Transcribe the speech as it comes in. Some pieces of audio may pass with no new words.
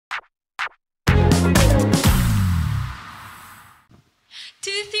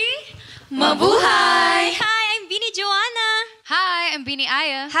Mabuhay! Hi, I'm BINI Joanna. Hi, I'm BINI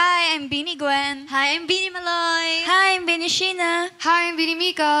Aya. Hi, I'm BINI Gwen. Hi, I'm BINI Maloy. Hi, I'm BINI Sheena. Hi, I'm BINI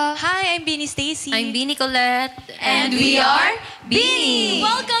Mika. Hi, I'm BINI Stacy. I'm BINI Colette. And we are BINI.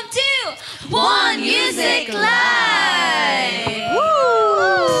 Welcome to One Music Live.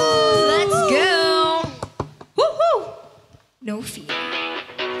 Woo! Let's go. Woo-hoo! No fear.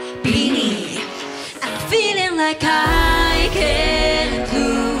 BINI. I'm feeling like I can't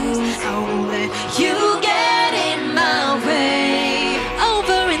lose. I won't let you get in my way.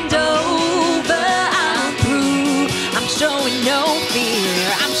 Over and over, I'm through. I'm showing no fear.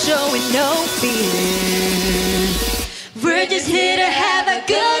 I'm showing no fear. We're just here to have a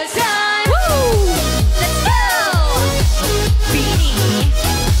good time. Woo! Let's go! BINI.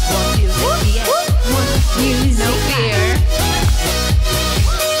 One music, yeah. One music. No fear.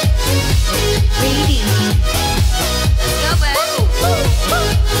 BINI. Let's go,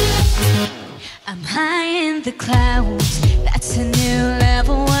 I'm high in the clouds. That's a new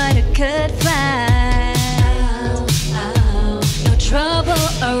level what I could find. No trouble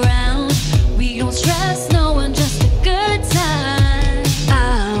around. We don't stress no one, just a good time.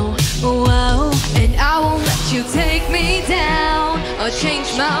 Wow. And I won't let you take me down or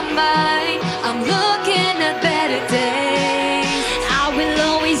change my mind. I'm looking at better days. I will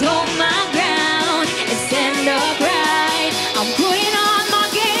always hold my ground and stand upright. I'm putting on my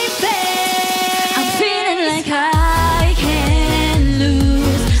game face. I'm feeling like I can't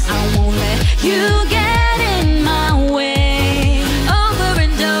lose. I won't let you get in my way. Over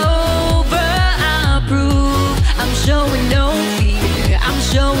and over, I prove I'm showing no fear. I'm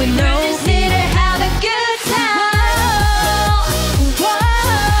showing no fear. To have a good time.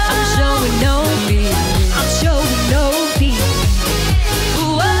 I'm showing no fear. I'm showing no fear.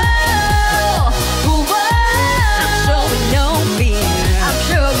 I'm showing no fear. I'm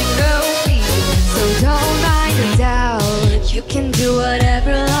showing no fear. So don't mind or doubt. You can do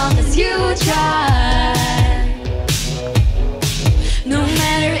whatever long as you try. No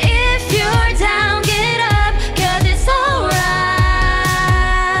matter if you're down, get up, 'cause it's alright.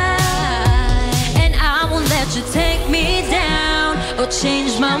 And I won't let you take me down or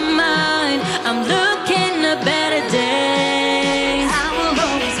change my mind. I'm looking at better days. I will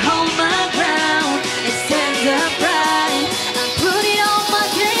always hold my ground and stand upright. I'm putting on my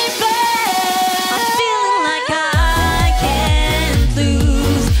game face. I'm feeling like I can't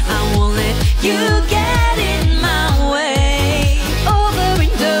lose. I won't let you get in my way. Over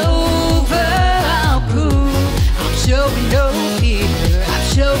and over, I'll prove I'm showing no fear. I'm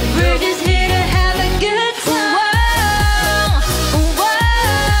showing we're just here to have a good time.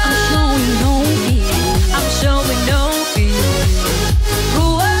 I'm showing no fear. I'm showing no fear. I'm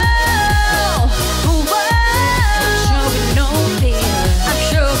showing no fear. I'm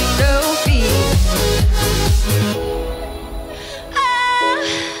showing no fear.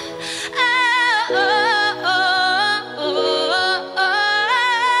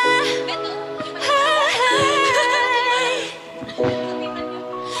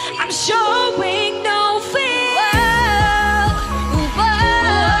 I'm showing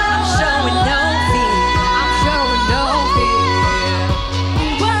no fear. I'm showing no fear. I'm showing no fear.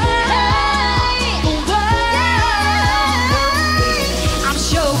 I'm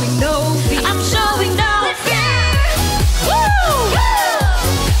showing no fear. I'm showing no fear. Woo!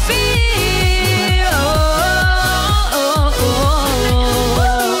 Fear.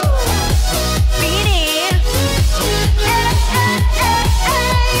 BINI.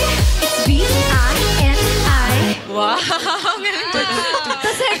 It's BINI. Wow!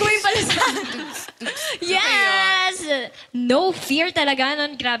 Tapos pala sa... Yes! No fear talaga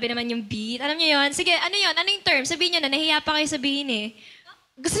nun. Grabe naman yung beat. Alam niyo yun? Sige, ano yun? Ano yung term? Sabihin niyo na, nahiya pa kayo sabihin eh.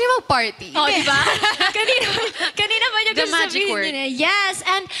 Gusto niyo mag-party? Oh, di ba? kanina ba niyo The gusto magic sabihin word. yun eh? Yes!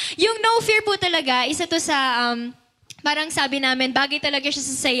 And yung no fear po talaga, isa to sa... parang sabi namin, bagay talaga siya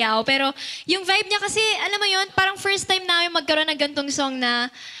sa sayaw. Pero yung vibe niya kasi, alam mo yun, parang first time namin magkaroon ng gantong song na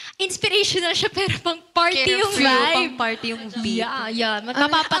inspirational siya, pero pang party yung Carefree, vibe. pang party yung beat. Yeah.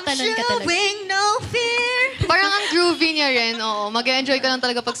 Mapapatalan ka talaga. no fear. Parang ang groovy niya rin, oo. Mag-enjoy ka lang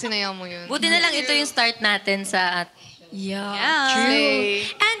talaga pag sinayaw mo yun. Buti na lang ito yung start natin sa... Yeah. True.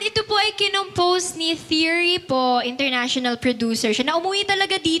 And ito po ay kinompose ni Theory po, international producer siya, na umuwi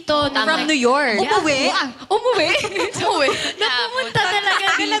talaga dito. From New York. Umuwi? Umuwi? Uy. Napumunta talaga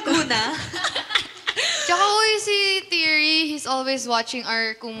dito. Laguna. Tsaka uy, si Theory, he's always watching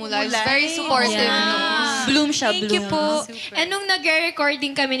our Kumu lives. Very supportive. Yeah. Bloom siya, Thank you po. And nung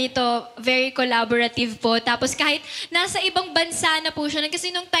nag-recording kami nito, very collaborative po. Tapos kahit nasa ibang bansa na po siya,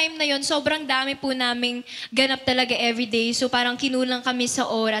 kasi nung time na yon sobrang dami po naming ganap talaga everyday. So parang kinulang kami sa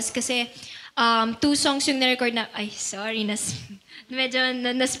oras kasi 2 songs yung na-record na, ay sorry, medyo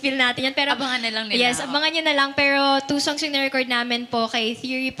na-spill natin yan. Pero, Abangan na lang nila. Yes, abangan nyo na lang. Pero 2 songs yung na-record namin po kay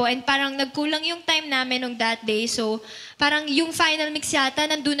Theory po. And parang nagkulang yung time namin nung that day. So, parang yung final mix yata,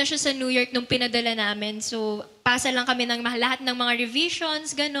 nandun na siya sa New York nung pinadala namin. So, pasa lang kami ng lahat ng mga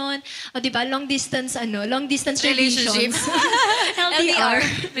revisions, ganon. O diba, long distance revisions. LDR.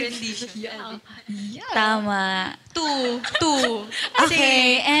 Tama. 2.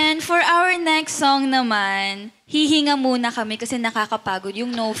 Okay, and for our next song naman, hihinga muna kami kasi nakakapagod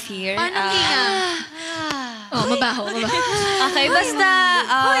yung No Fear. Paano hinga? Oh, mabaho. Okay, basta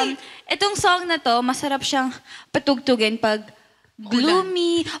itong song na to, masarap siyang patugtugin pag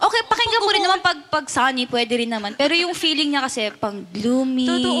gloomy. Okay, pakinggan mo rin naman pag sunny, pwede rin naman. Pero yung feeling niya kasi pang gloomy.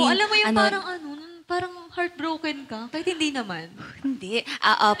 Totoo. Alam mo yung parang heartbroken ka? Kahit hindi naman. Hindi.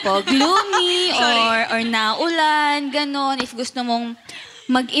 Po, gloomy or naulan, ganon. If gusto mong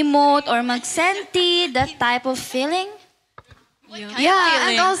mag-emote or mag-senti, that type of feeling.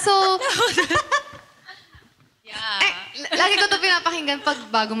 Yeah, and also... lagi ko ito pinapakinggan pag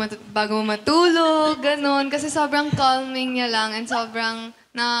bago mo matulog, ganon. Kasi sobrang calming niya lang and sobrang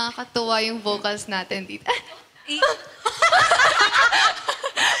nakakatuwa yung vocals natin dito.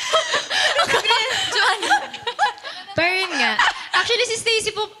 Pero yun nga. Actually, si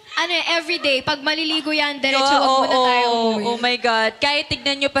Stacey po, everyday, pag maliligo yan, diretso wag muna tayo umuwi. Oh my God. Kahit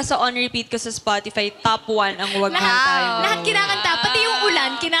tignan nyo pa sa on repeat ko sa Spotify, top 1 ang wag muna tayo. Lahat kinakanta. Pati yung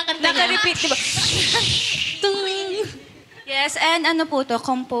ulan, kinakanta niya. Naka-repeat, diba? Yes, and ano po to,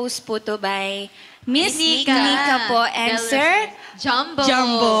 composed po to by Miss Nica. Nica po and Sir Jumbo.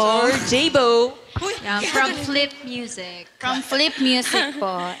 Or J-Bo. Yeah, from Flip Music. from Flip Music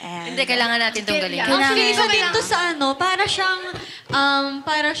po. And Hindi, kailangan natin itong galing. Actually, isa din to sa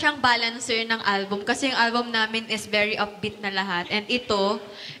para siyang balancer ng album. Kasi yung album namin is very upbeat na lahat. And itong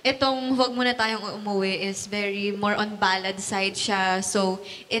Huwag Muna Tayong Umuwi is very more on ballad side siya. So,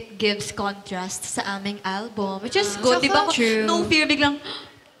 it gives contrast sa aming album. Which is good, di ba? True. No Fear, biglang...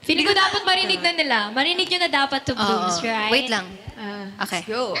 Feeling ko dapat marinig na nila. Marinig nyo na dapat to Blooms, right? Wait lang. Okay.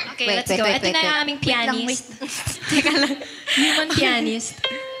 Go. Okay, let's go. Ito na ang aming pianist. Teka lang. Human pianist.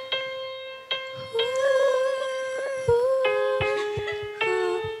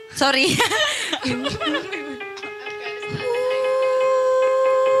 Sorry.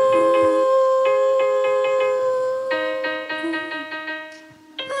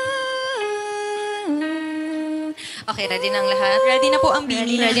 Okay, ready na ang lahat? Ready na po ang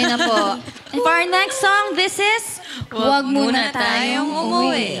BINI. ready na po. And for our next song, this is Huwag Muna Tayong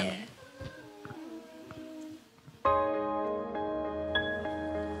Umuwi.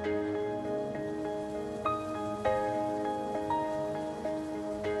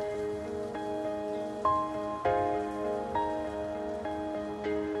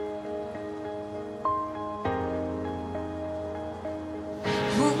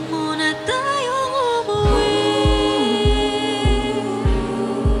 Huwag muna tayong umuwi.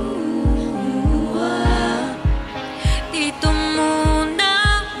 Dito muna.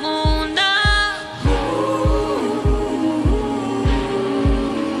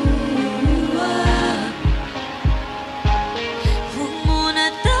 Huwag muna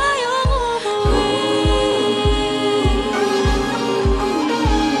tayong umuwi.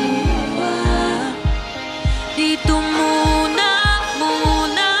 Dito muna.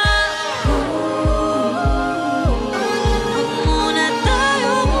 Huwag muna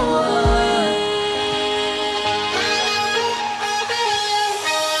tayong umuwi.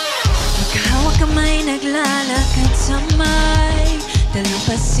 Maghawak kamay, naglalakad sa may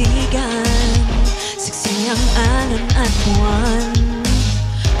dalampasigan. Siksi ang alon at buwan.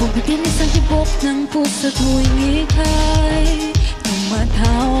 Bumitinis ang tibok ng puso tuwing ika'y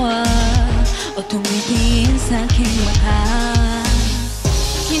tumatawa o tumitingin sa aking mata.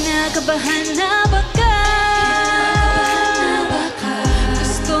 Kinakabahan na baka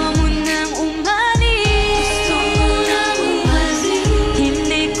gusto mo nang umalis.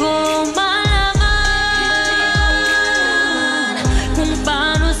 Hindi ko malaman kung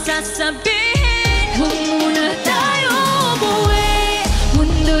paano sasabihin. Huwag muna tayo umuwi.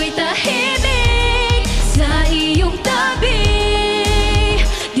 Mundo'y tahimik sa iyong tabi.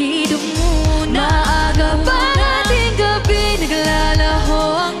 Dito muna. Maaga pa ating gabi,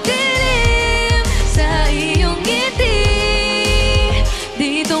 naglalaho ang dilim sa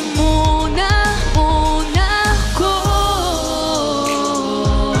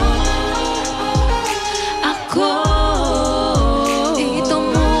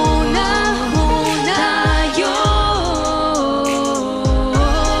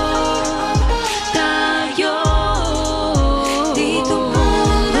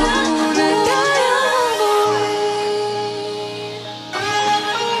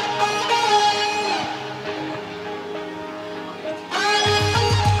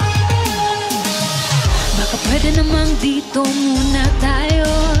Pwede namang dito muna tayo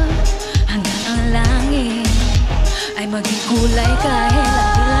hanggang ang langit ay maging kulay kahit ang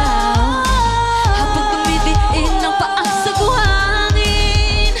dilaw. Habang tumitiin ang paa sa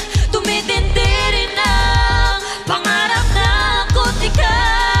buhangin, tumitindi rin ang pangarap na ako't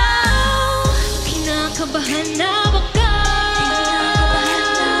ikaw. Kinakabahan na baka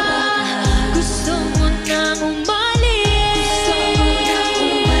gusto mo nang umalis.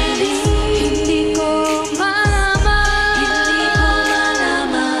 Hindi ko malaman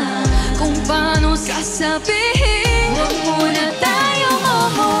kung paano sasabihin. Huwag muna tayong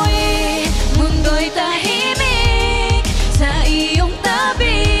umuwi, mundo'y tahimik sa iyong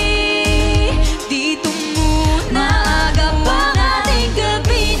tabi. Dito muna agap ang ating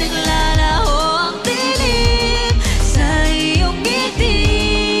gabi, naglalaho ang dilim sa iyong ngiti.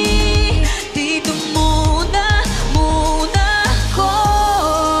 Dito muna ako.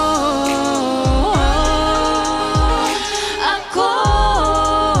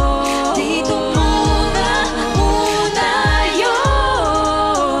 Dito muna tayo.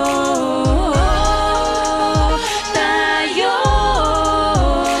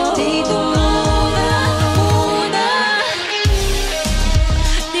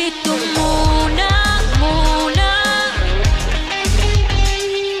 Dito muna.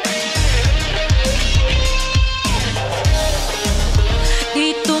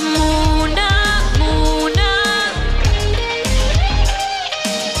 Dito muna.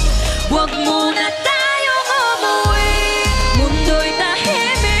 Huwag muna tayong umuwi, mundo'y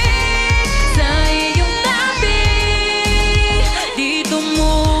tahimik sa iyong tabi. Dito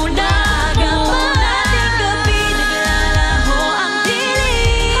muna agap ang ating gabi, naglalaho ang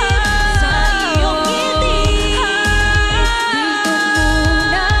dilim sa iyong ngiti. Dito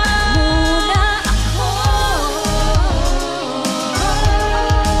muna ako.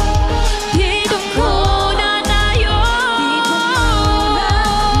 Dito muna tayo.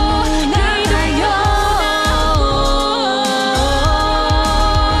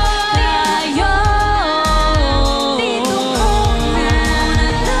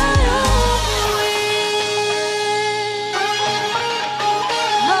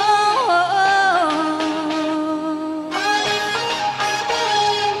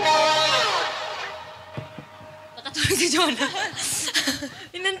 Nakatulog si Jonah.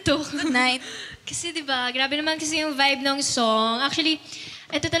 Inantok. Good night. Kasi diba, grabe naman kasi yung vibe ng song. Actually,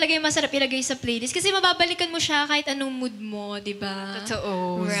 ito talaga yung masarap ilagay sa playlist. Kasi mababalikan mo siya kahit anong mood mo, diba?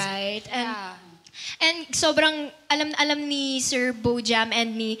 Totoo. Right. And sobrang alam ni Sir Bojam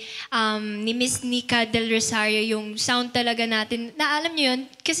and ni Miss Nika Del Rosario yung sound talaga natin. Na alam niyo yun?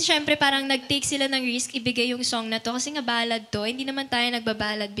 Kasi syempre parang nag-take sila ng risk ibigay yung song na to. Kasi nga ballad to. Hindi naman tayo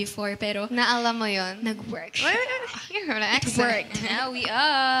nagbabalad before. Pero Naalam mo yun? nag-work. You're an It worked. Now we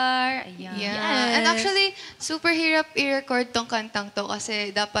are. Ayan. Yeah. Yes. And actually, super hirap i-record tong kantang to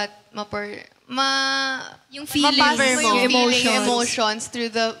kasi dapat Yung feelings, mapasa mo yung yung emotions. emotions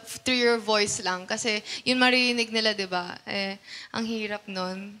through your voice lang. Kasi yun maririnig nila, di ba? Eh, ang hirap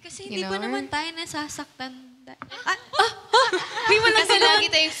nun. Kasi hindi pa naman tayo nasasaktan. Kasi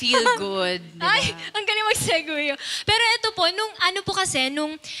lagi tayong feel good. Diba? Ay, ang galing mag-segue. Pero ito po, nung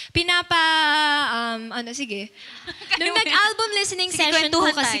sige. Nung nag-album listening session po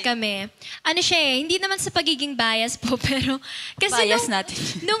kasi kami, hindi naman sa pagiging bias po, pero kasi Bias natin.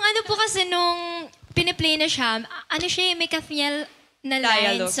 nung piniplay na siya, may Kathniel na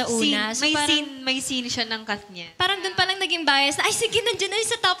line Dialogue. sa una. So May scene siya ng Kathniel. parang doon palang naging bias na, ay sige, nandiyan na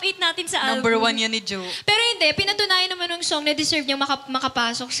sa top 8 natin sa album. Number 1 yan ni Joe. Pero hindi, pinatunayan naman ng song na deserve niyang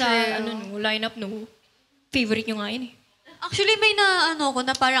makapasok sa lineup no. Favorite niyo nga yun eh. Actually, may ko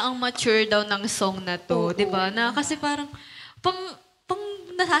na parang ang mature daw ng song na to. Di ba? Na kasi parang pang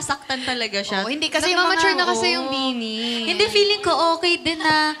nasasaktan talaga siya. Hindi kasi Nagmamature na kasi yung BINI. Hindi, feeling ko okay din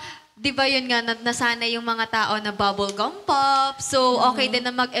na, di ba yun nga, nasanay yung mga tao na bubblegum pop. So, okay din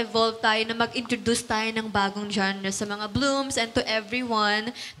na mag-evolve tayo, na mag-introduce tayo ng bagong genre sa mga blooms and to everyone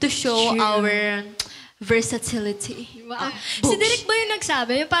to show our versatility. Wow. Si Derek ba yung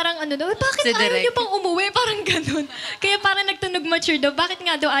nagsabi? Yung parang bakit Si ayaw Derek. niyo pang umuwi? Parang ganun. Kaya parang nagtunog mature daw. Bakit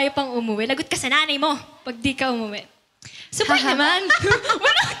nga daw ayaw pang umuwi? Lagot ka sa nanay mo pag di ka umuwi. Super naman.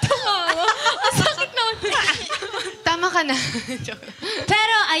 Walang tumawa. Ang sakit naman. Tama ka na.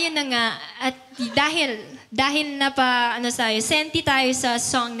 Pero ayun na nga. At dahil na pa, senti tayo sa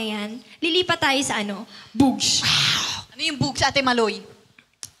song na yan, lilipat tayo sa Bugs. Ano yung book sa Ate Maloy?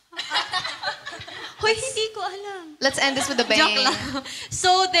 Hoy, hindi ko alam. Let's end this with a bang. Joke lang.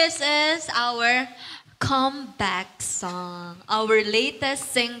 So, this is our comeback song. Our latest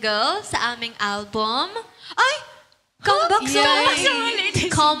single sa aming album. Ay! Comeback song! Yay!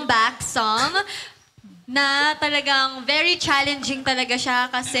 Comeback song. na talagang very challenging talaga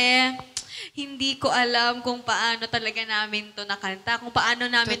siya kasi hindi ko alam kung paano talaga namin to nakanta, kung paano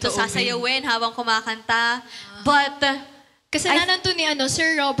namin to sasayawin habang kumakanta. But, Kasalanan to ni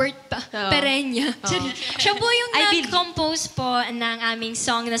Sir Robert Pereña. Siya po yung nag-compose po ng aming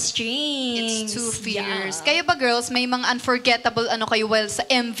song na Strings. It's too fierce. Kayo ba, girls, may mga unforgettable kayo sa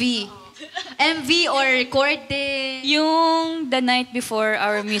MV? MV or recording. Yung the night before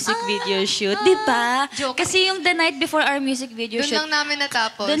our music video shoot, di ba? Kasi yung the night before our music video shoot, Doon lang namin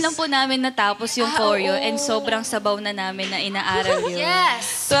natapos. doon lang po namin natapos yung choreo and sobrang sabaw na namin na inaaral yun.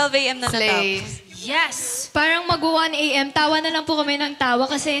 Yes! 12 a.m. na Slay. natapos. Yes! Parang mag-1 a.m., tawa na lang po kami ng tawa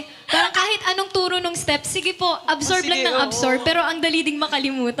kasi parang kahit anong turo ng steps, sige po, absorb lang ng absorb, pero ang dali ding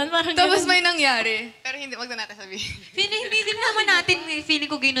makalimutan. Parang Tapos ganun. may nangyari. Pero hindi, wag na natin sabihin. Hindi din naman natin feeling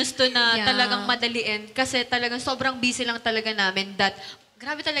ko ginusto na talagang madaliin kasi talagang sobrang busy lang talaga namin that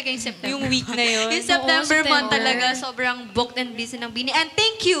grabe talaga yung September. Yung week na yun. Yung September month September. talaga sobrang booked and busy ng BINI. And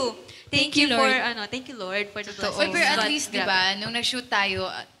thank you. Thank you Lord. for thank you Lord for the blessings. Uy, pero at But least, di grabe. ba, nung nag-shoot tayo,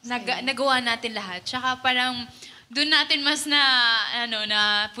 nagawa natin lahat. Tsaka parang doon natin mas na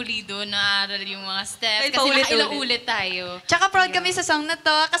pulido, na aral yung mga steps. Dahil Kasi paulit-ulit. nakailang ulit tayo. Tsaka proud kami sa song na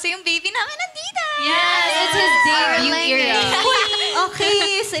to kasi yung baby namin nandito. Yes! It's his debut era. Okay,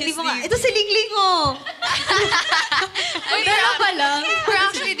 hindi mo nga. Ito si Lingling oh. Pero pero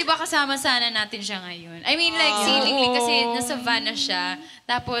actually, di ba kasama sana natin siya ngayon? I mean, like, si Lingling kasi nasa van na siya.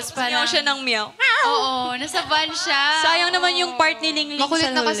 Tapos parang... Siya ng meow. Oo, nasa van siya. Sayang naman yung part ni Lingling Makulit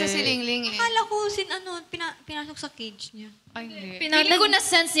sa na kasi huli. si Lingling eh. Akala ko pinasok sa cage niya. Ay, hindi. Feeling ko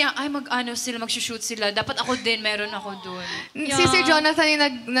na-sense niya, ay, mag-shoot sila. Dapat ako din, meron ako doon. Si Sir Jonathan yung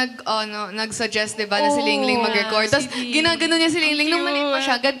nag-suggest, diba, na si Lingling mag-record. Tapos ginagano niya si Lingling nung maliit pa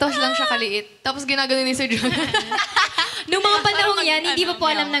siya. Ganito lang siya kaliit. Tapos ginagano ni Sir Jonathan. Nung mga panahong yan, hindi pa po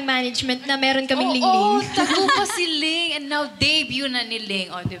alam ng management na meron kaming Oo, lingling. tago pa si Ling. And now, debut na ni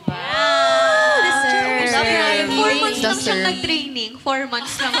Ling. O, di ba? Deserve. 4 months lang siyang Deserve. nag-training. 4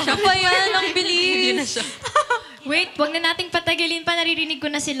 months lang siya. Pa yan, ang bilis. Wait, wag na nating patagilin pa. Naririnig ko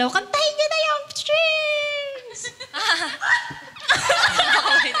na si Lo. Kantahin niyo na yung strings!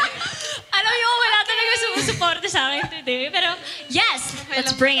 Alam niyo, wala talaga sumusuporta sa akin today. Pero, yes!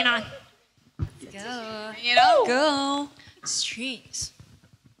 Let's bring it on. Go. Strings.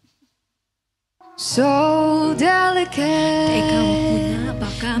 So delicate. Teka muna,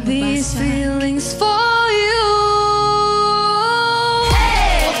 baka These mabasa. feelings for you.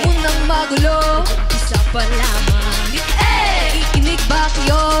 Huwag mo nang magulo. Isa pa lamang. Ikinig ba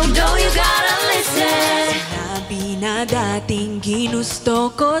kayo? No, you gotta listen. Sinabi na dating ginusto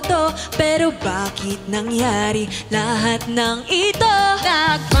ko to, pero bakit nangyari lahat ng ito?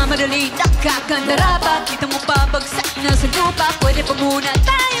 Nagmamadali, nakakandara, bakit mo pabagsak na sa lupa? Pwede pa muna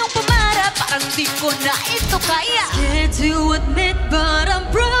tayong pumarap, parang di ko na ito kaya. Scared to admit but I'm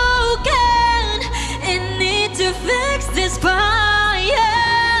broken and need to fix this fire.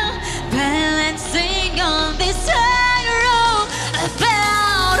 Balancing on this tightrope,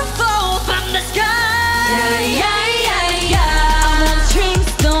 about to fall from the sky. Yeah, yeah, yeah, yeah. I want strings,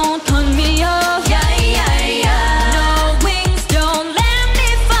 don't cut me off. Yeah, yeah, yeah. No wings, don't let me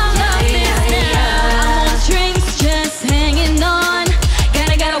fall off this now. I want strings, just hanging on.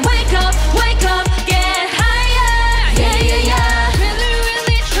 Gotta wake up, get higher. Yeah, yeah, yeah. Really,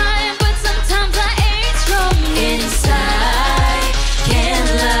 really trying, but sometimes I ain't strong inside. Can't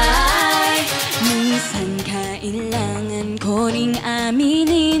lie. Minsan kailangan ko ring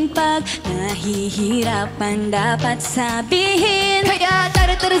aminin pag nahihirapan dapat sabihin. Kaya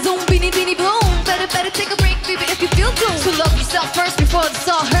tara zoom, bini boom. Better take a break, baby, if you feel doom. So love yourself first before this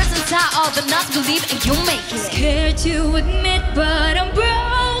all hurts inside. All the nuts believe and you'll make it. Scared to admit, but I'm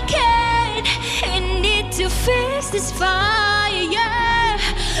broken and need to fix this fire. Yeah.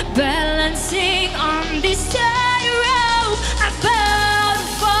 Balancing on this tightrope, about to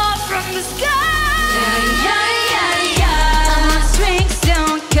fall from the sky. Yeah, yeah, yeah, yeah. I want strings,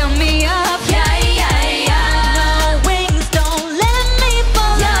 don't cut me off. Yeah, yeah, yeah. No wings, don't let me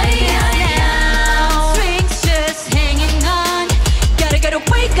fall off this now. Strings just hanging on. Gotta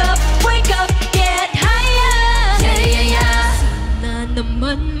wake up, get higher. Yeah, yeah, yeah. Sana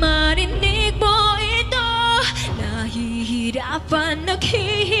naman marinig mo ito. Nahihirapan,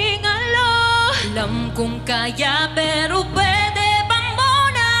 naghihingalo. Alam kong kaya pero pwede bang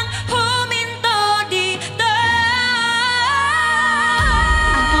munang huminto dito?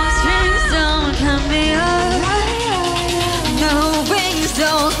 I want strings, don't cut me off. No wings,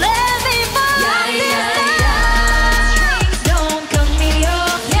 don't let me fall off this now. Strings, don't cut me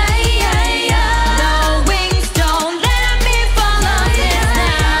off. Yeah, yeah, yeah. No wings, don't let me fall off this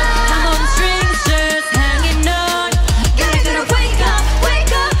now. I'm on strings, just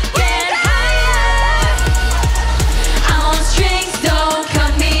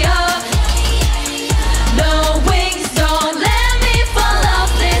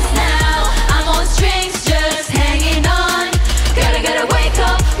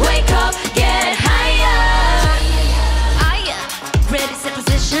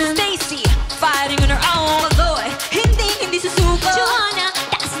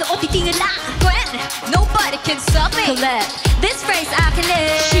tingala when nobody can stop me. Collect this phrase I can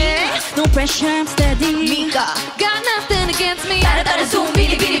live. No pressure, I'm steady. Mika, got nothing against me. Tada zoom,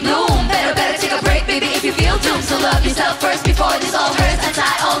 bitty bitty bloom. Better take a break, baby, if you feel doomed. So love yourself first before this all hurts. And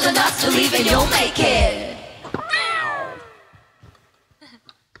tie all the knots, believe it, you'll make it.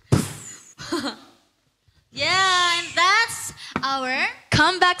 Yeah, and that's our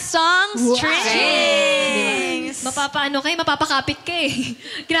comeback song, Strings. Mapapaano kayo, mapapakapit kayo.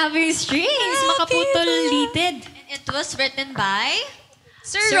 Grabe yung strings, makaputol-lited. It was written by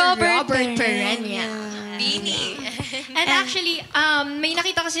Sir Robert Perenya. BINI. And actually, may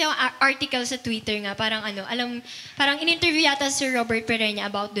nakita kasi yung article sa Twitter nga, parang parang in-interview yata si Sir Robert Perenya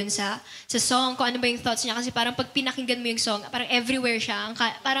about dun sa song, kung ano ba yung thoughts niya. Kasi parang pag pinakinggan mo yung song, parang everywhere siya.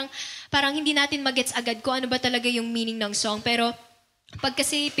 Parang hindi natin magets agad kung ano ba talaga yung meaning ng song. Pero pag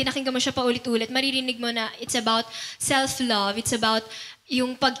kasi pinakinggan mo siya paulit-ulit, maririnig mo na it's about self-love, it's about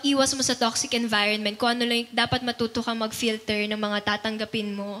yung pag-iwas mo sa toxic environment, kung ano lang dapat matuto kang mag-filter ng mga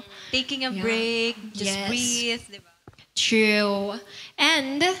tatanggapin mo. Taking a break, just breathe, di ba? True.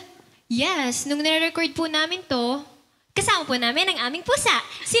 And, yes, nung nare-record po namin to, kasama po namin ang aming pusa,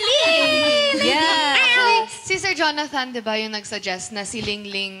 si Ling! Yeah. Actually, si Sir Jonathan, di ba, yung nag-suggest na si Ling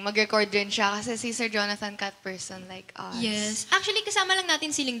Ling mag-record din siya kasi si Sir Jonathan cat person like us. Yes. Actually, kasama lang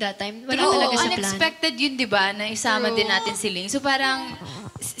natin si Ling that time. Wala Oo, talaga sa plan. unexpected yun, di ba? Na isama din natin si Ling. So parang,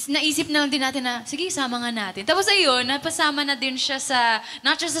 naisip na lang din natin na, sige, isama nga natin. Tapos ayun, napasama na din siya sa,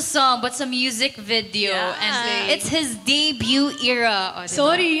 not just a song, but sa music video. And it's his debut era. O, diba?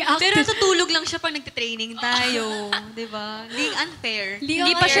 Sorry, Pero natutulog lang siya pag nagtitraining tayo. Di ba? Hindi unfair.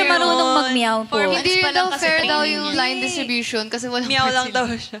 Hindi pa siya marunong mag-meow po. Hindi daw fair daw yung line distribution kasi walang Meow lang parts daw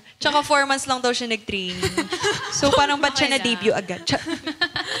siya. Tsaka 4 months lang daw siya nag-training. So parang ba't siya na-debut agad?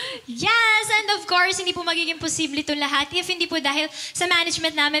 Yes, and of course, hindi po magiging posible ito lahat if hindi po dahil sa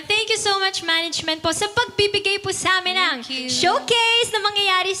management namin. Thank you so much, management po, sa pagbibigay po sa amin ng showcase na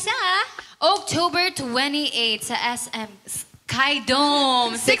mangyayari sa October 28 sa SM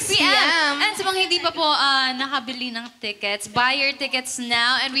Skydome, 6 p.m. And sa mga hindi pa po nakabili ng tickets, buy your tickets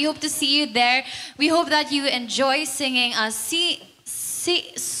now and we hope to see you there. We hope that you enjoy singing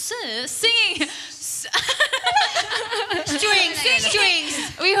singing strings.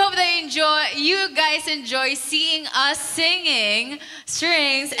 We hope that you guys enjoy seeing us singing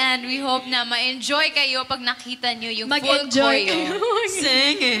strings and we hope na ma-enjoy kayo pag nakita nyo yung full choreo.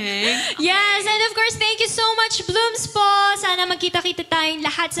 Singing. Yes, and of course, thank you so much, Blooms po. Sana magkita-kita tayong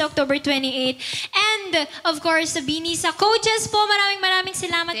lahat sa October 28. And, of course, sa BINI, sa coaches po, maraming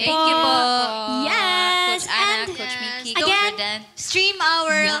salamat po. Thank you po. Yes. Coach Anna, and Coach Mickey, again, Coach Rodan. Stream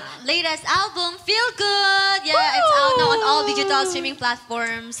our latest album, Feel Good. Yeah, it's out now on all digital streaming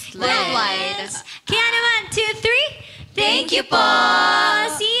platforms worldwide. Kaya naman, 2, 3. Thank you po.